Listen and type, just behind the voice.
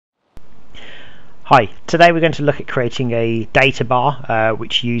Hi, today we're going to look at creating a data bar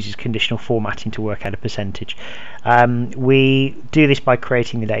which uses conditional formatting to work out a percentage. We do this by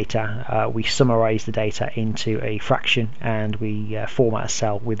creating the data, we summarize the data into a fraction, and we format a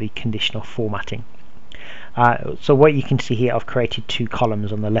cell with the conditional formatting. So what you can see here, I've created two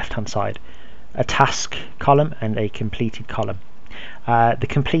columns on the left hand side, a task column and a completed column. The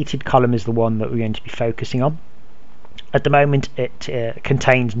completed column is the one that we're going to be focusing on. At the moment it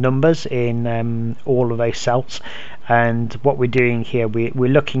contains numbers in all of those cells, and what we're doing here, we're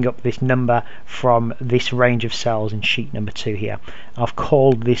looking up this number from this range of cells in sheet number 2 here. I've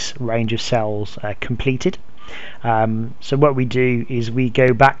called this range of cells completed. So what we do is we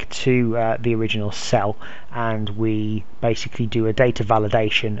go back to the original cell and we basically do a data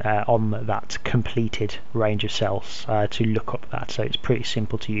validation on that completed range of cells to look up that. So it's pretty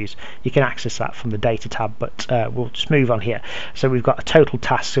simple to use. You can access that from the data tab, but we'll just move on here. So we've got a total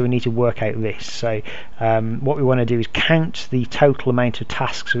task, so we need to work out this. So what we want to do is count the total amount of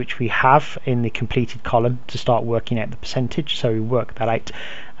tasks which we have in the completed column to start working out the percentage. So we work that out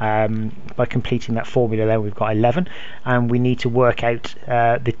by completing that formula. There we've got 11, and we need to work out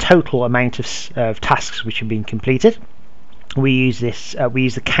the total amount of tasks which have been completed. We use this we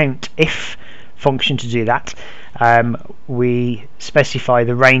use the count if function to do that. We specify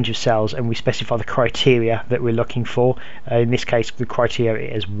the range of cells and we specify the criteria that we're looking for. In this case the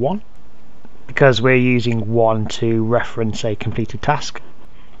criteria is 1, because we're using 1 to reference a completed task.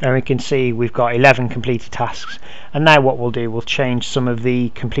 And we can see we've got 11 completed tasks, and now what we'll do, we'll change some of the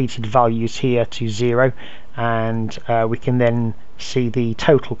completed values here to 0, and we can then see the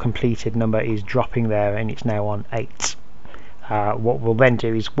total completed number is dropping there, and it's now on 8. What we'll then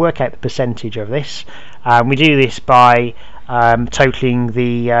do is work out the percentage of this. We do this by totaling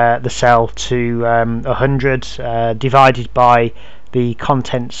the cell to 100 divided by the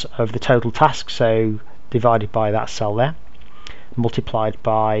contents of the total task, so divided by that cell there, multiplied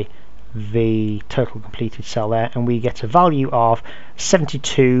by the total completed cell there, and we get a value of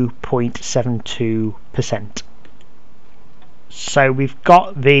 72.72%. So we've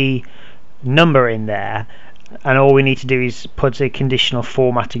got the number in there, and all we need to do is put a conditional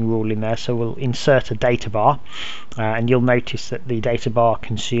formatting rule in there. So we'll insert a data bar, and you'll notice that the data bar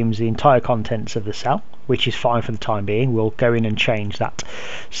consumes the entire contents of the cell, which is fine for the time being. We'll go in and change that.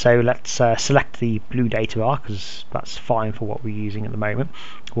 So let's select the blue data bar, because that's fine for what we're using at the moment.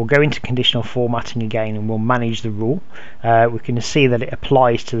 We'll go into conditional formatting again and we'll manage the rule. We can see that it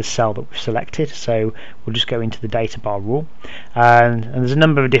applies to the cell that we've selected, so we'll just go into the data bar rule, and there's a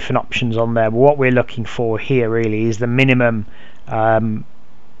number of different options on there, but what we're looking for here really is the minimum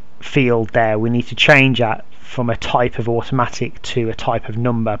field there. We need to change that from a type of automatic to a type of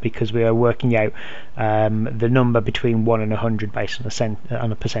number, because we are working out the number between 1 and 100 based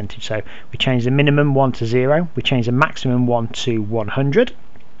on a percentage. So we change the minimum 1 to 0, we change the maximum 1 to 100,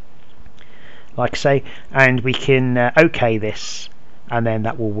 like I say, and we can OK this, and then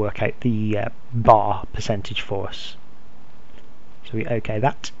that will work out the bar percentage for us. So we OK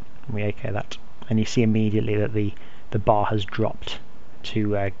that, and we OK that, and you see immediately that the bar has dropped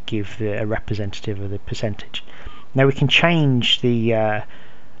to give a representative of the percentage. Now we can change the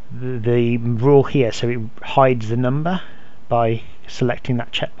rule here, so it hides the number by selecting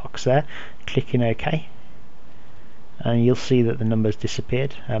that checkbox there, clicking OK, and you'll see that the number's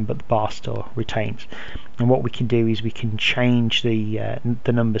disappeared, but the bar still retains. And what we can do is we can change the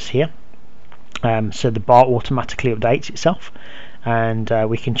numbers here, so the bar automatically updates itself, and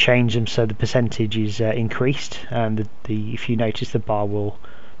we can change them so the percentage is increased, and if you notice, the bar will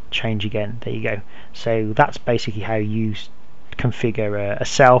change again. There you go. So that's basically how you configure a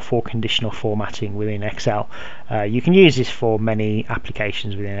cell for conditional formatting within Excel. You can use this for many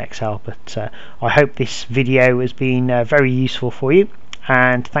applications within Excel, but I hope this video has been very useful for you,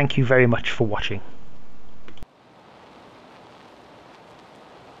 and thank you very much for watching.